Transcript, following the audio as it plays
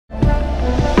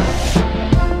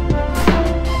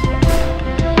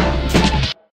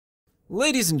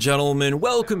Ladies and gentlemen,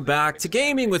 welcome back to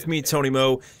Gaming with me, Tony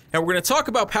Mo, and we're going to talk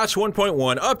about patch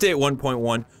 1.1, update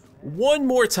 1.1, one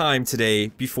more time today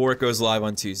before it goes live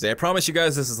on Tuesday. I promise you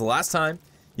guys this is the last time.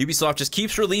 Ubisoft just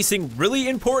keeps releasing really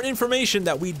important information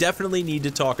that we definitely need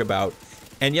to talk about.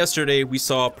 And yesterday we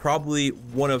saw probably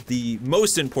one of the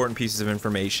most important pieces of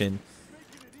information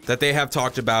that they have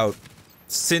talked about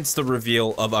since the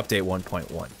reveal of update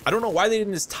 1.1. I don't know why they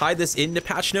didn't just tie this into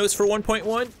patch notes for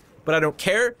 1.1, but I don't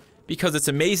care, because it's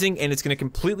amazing and it's going to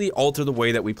completely alter the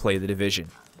way that we play the Division.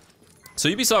 So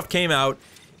Ubisoft came out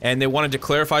and they wanted to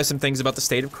clarify some things about the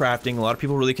state of crafting. A lot of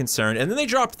people were really concerned, and then they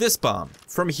dropped this bomb.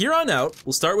 From here on out,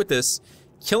 we'll start with this: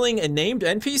 killing a named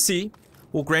NPC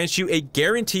will grant you a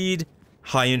guaranteed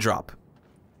high-end drop.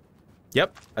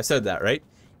 Yep, I said that, right?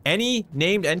 Any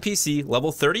named NPC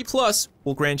level 30 plus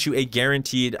will grant you a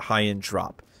guaranteed high-end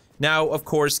drop. Now, of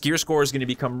course, gear score is going to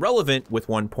become relevant with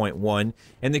 1.1,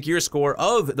 and the gear score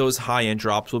of those high-end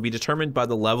drops will be determined by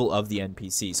the level of the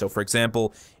NPC. So, for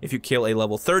example, if you kill a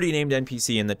level 30 named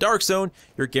NPC in the Dark Zone,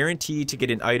 you're guaranteed to get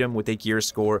an item with a gear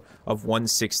score of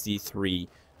 163,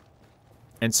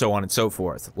 and so on and so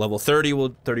forth. Level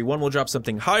 31 will drop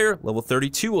something higher, level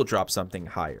 32 will drop something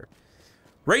higher.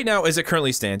 Right now, as it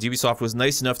currently stands, Ubisoft was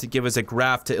nice enough to give us a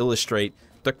graph to illustrate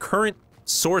the current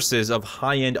sources of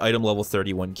high-end item level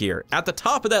 31 gear. At the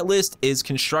top of that list is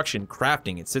construction,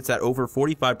 crafting. It sits at over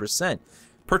 45%.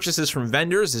 Purchases from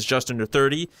vendors is just under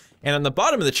 30, and on the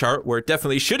bottom of the chart, where it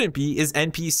definitely shouldn't be, is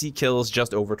NPC kills,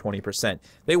 just over 20%.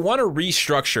 They want to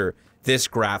restructure this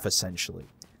graph, essentially.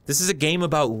 This is a game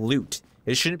about loot.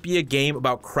 It shouldn't be a game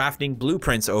about crafting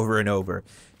blueprints over and over.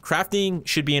 Crafting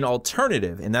should be an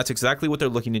alternative, and that's exactly what they're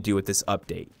looking to do with this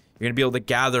update. You're going to be able to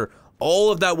gather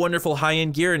all of that wonderful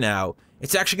high-end gear now.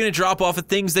 It's actually going to drop off of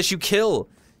things that you kill.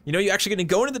 You know, you're actually going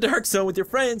to go into the Dark Zone with your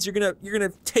friends. You're gonna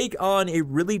take on a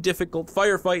really difficult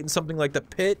firefight in something like the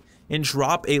Pit and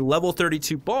drop a level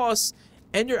 32 boss,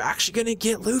 and you're actually going to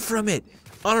get loot from it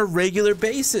on a regular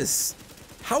basis.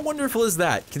 How wonderful is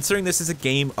that, considering this is a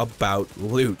game about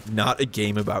loot, not a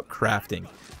game about crafting?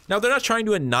 Now, they're not trying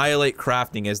to annihilate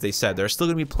crafting, as they said. There's still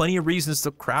going to be plenty of reasons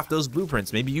to craft those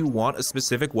blueprints. Maybe you want a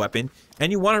specific weapon, and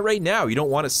you want it right now. You don't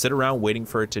want to sit around waiting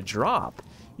for it to drop.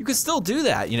 You can still do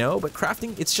that, you know, but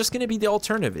crafting, it's just going to be the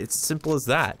alternative. It's simple as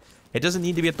that. It doesn't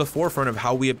need to be at the forefront of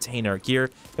how we obtain our gear.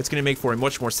 It's going to make for a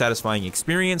much more satisfying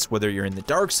experience, whether you're in the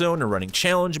Dark Zone or running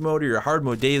challenge mode or your hard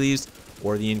mode dailies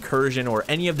or the incursion or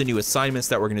any of the new assignments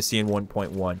that we're going to see in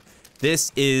 1.1.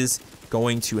 This is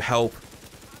going to help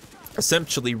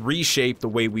essentially reshape the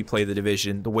way we play the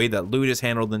Division, the way that loot is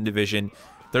handled in Division.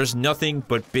 There's nothing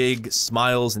but big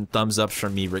smiles and thumbs ups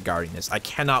from me regarding this. I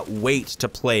cannot wait to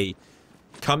play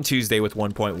come Tuesday with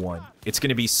 1.1. It's going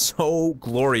to be so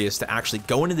glorious to actually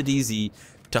go into the DZ,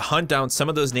 to hunt down some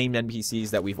of those named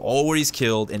NPCs that we've always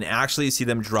killed and actually see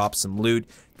them drop some loot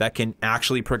that can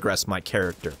actually progress my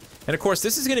character. And of course,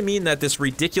 this is going to mean that this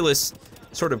ridiculous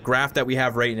sort of graph that we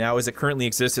have right now, as it currently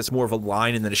exists, it's more of a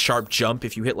line and then a sharp jump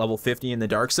if you hit level 50 in the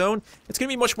Dark Zone. It's going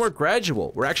to be much more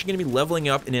gradual. We're actually going to be leveling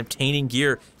up and obtaining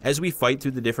gear as we fight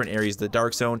through the different areas of the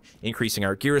Dark Zone, increasing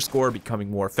our gear score, becoming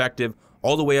more effective,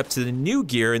 all the way up to the new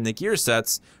gear in the gear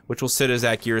sets, which will sit as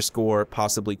that gear score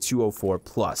possibly 204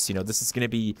 plus. You know, this is going to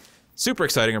be super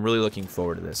exciting. I'm really looking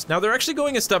forward to this. Now, they're actually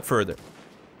going a step further,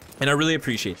 and I really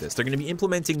appreciate this. They're going to be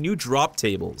implementing new drop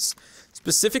tables,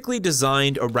 specifically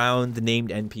designed around the named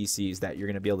NPCs that you're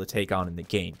going to be able to take on in the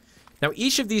game. Now,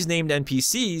 each of these named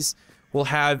NPCs will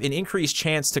have an increased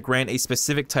chance to grant a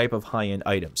specific type of high-end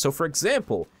item. So, for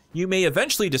example, you may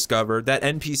eventually discover that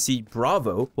NPC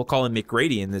Bravo, we'll call him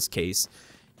McGrady in this case,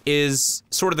 is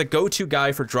sort of the go-to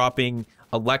guy for dropping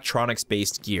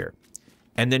electronics-based gear.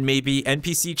 And then maybe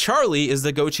NPC Charlie is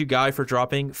the go-to guy for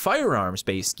dropping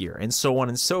firearms-based gear, and so on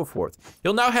and so forth.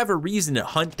 You'll now have a reason to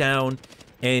hunt down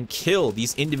and kill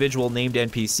these individual named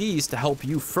NPCs to help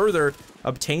you further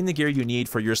obtain the gear you need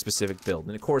for your specific build.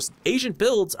 And of course, agent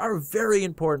builds are a very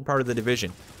important part of the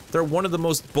Division. They're one of the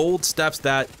most bold steps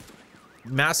that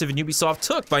Massive and Ubisoft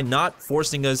took by not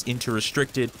forcing us into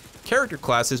restricted character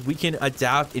classes. We can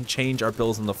adapt and change our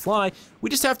builds on the fly.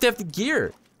 We just have to have the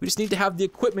gear. We just need to have the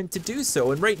equipment to do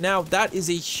so. And right now, that is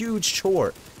a huge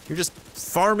chore. You're just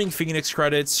farming Phoenix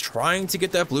credits, trying to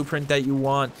get that blueprint that you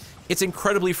want. It's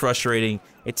incredibly frustrating.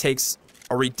 It takes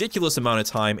a ridiculous amount of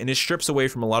time, and it strips away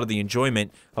from a lot of the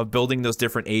enjoyment of building those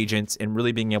different agents and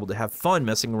really being able to have fun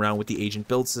messing around with the agent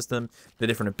build system, the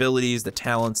different abilities, the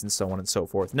talents, and so on and so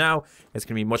forth. Now, it's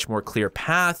going to be a much more clear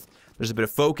path. There's a bit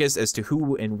of focus as to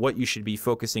who and what you should be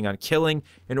focusing on killing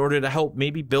in order to help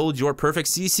maybe build your perfect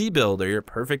CC build or your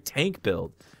perfect tank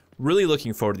build. Really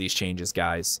looking forward to these changes,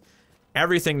 guys.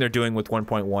 Everything they're doing with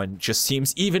 1.1 just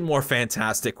seems even more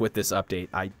fantastic with this update.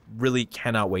 I really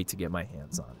cannot wait to get my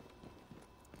hands on it.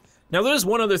 Now, there's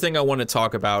one other thing I want to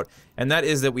talk about, and that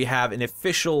is that we have an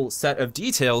official set of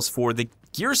details for the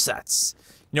gear sets.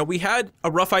 You know, we had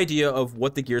a rough idea of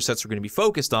what the gear sets were going to be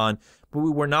focused on, but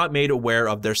we were not made aware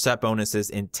of their set bonuses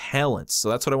and talents. So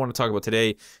that's what I want to talk about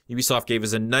today. Ubisoft gave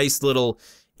us a nice little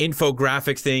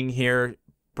infographic thing here,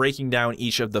 breaking down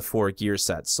each of the 4 gear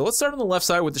sets. So let's start on the left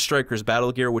side with the Striker's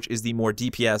Battle Gear, which is the more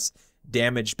DPS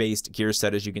damage-based gear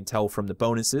set, as you can tell from the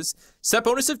bonuses. Set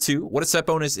bonus of 2. What a set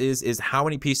bonus is how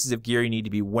many pieces of gear you need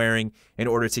to be wearing in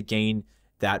order to gain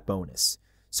that bonus.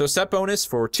 So set bonus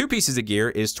for 2 pieces of gear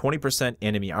is 20%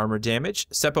 enemy armor damage.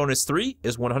 Set bonus 3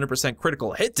 is 100%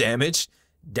 critical hit damage.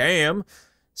 Damn.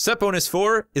 Set bonus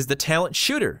 4 is the talent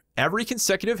shooter. Every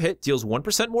consecutive hit deals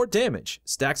 1% more damage.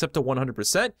 Stacks up to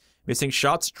 100%. Missing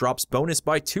shots drops bonus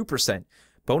by 2%.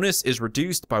 Bonus is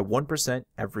reduced by 1%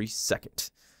 every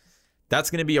second. That's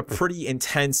going to be a pretty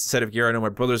intense set of gear. I know my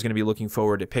brother's going to be looking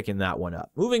forward to picking that one up.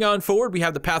 Moving on forward, we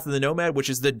have the Path of the Nomad, which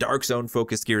is the Dark Zone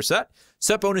focused gear set.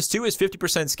 Set bonus 2 is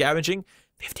 50% scavenging.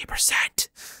 50%.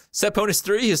 Set bonus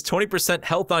 3 is 20%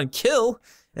 health on kill.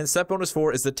 And set bonus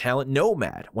 4 is the Talent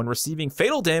Nomad. When receiving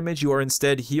fatal damage, you are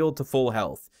instead healed to full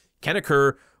health. Can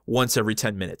occur once every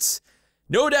 10 minutes.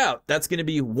 No doubt, that's going to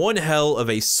be one hell of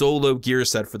a solo gear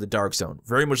set for the Dark Zone.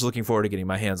 Very much looking forward to getting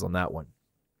my hands on that one.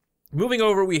 Moving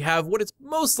over, we have what is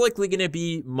most likely going to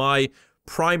be my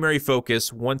primary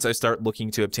focus once I start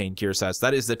looking to obtain gear sets.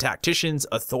 That is the Tactician's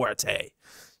Authority.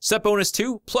 Set bonus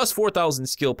 2, plus 4,000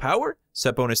 skill power.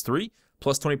 Set bonus 3,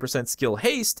 plus 20% skill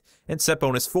haste. And set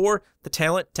bonus 4, the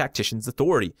talent Tactician's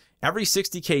Authority. Every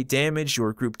 60k damage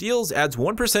your group deals adds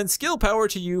 1% skill power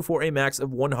to you for a max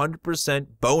of 100%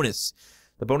 bonus.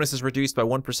 The bonus is reduced by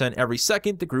 1% every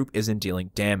second the group isn't dealing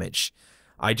damage.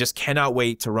 I just cannot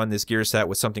wait to run this gear set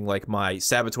with something like my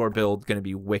Saboteur build. Going to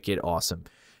be wicked awesome.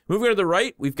 Moving to the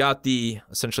right, we've got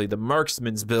essentially the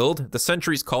Marksman's build, the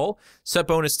Sentry's Call. Set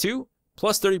bonus 2,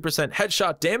 plus 30%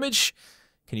 headshot damage.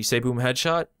 Can you say boom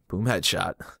headshot? Boom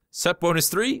headshot. Set bonus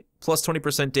 3, plus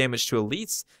 20% damage to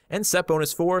elites. And set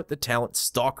bonus 4, the Talent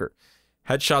Stalker.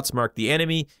 Headshots mark the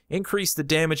enemy, increase the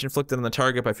damage inflicted on the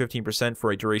target by 15% for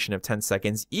a duration of 10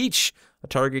 seconds each. A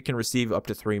target can receive up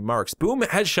to 3 marks. Boom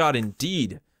headshot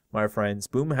indeed, my friends.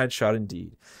 Boom headshot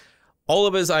indeed. All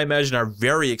of us, I imagine, are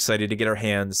very excited to get our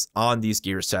hands on these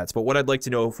gear sets. But what I'd like to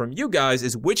know from you guys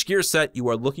is which gear set you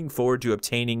are looking forward to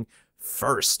obtaining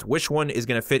first. Which one is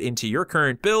going to fit into your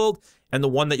current build and the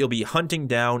one that you'll be hunting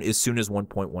down as soon as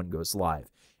 1.1 goes live.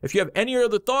 If you have any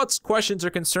other thoughts, questions, or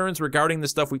concerns regarding the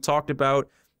stuff we talked about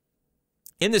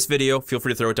in this video, feel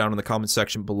free to throw it down in the comment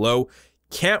section below.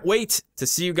 Can't wait to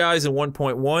see you guys in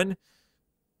 1.1.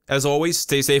 As always,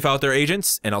 stay safe out there,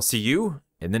 agents, and I'll see you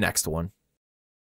in the next one.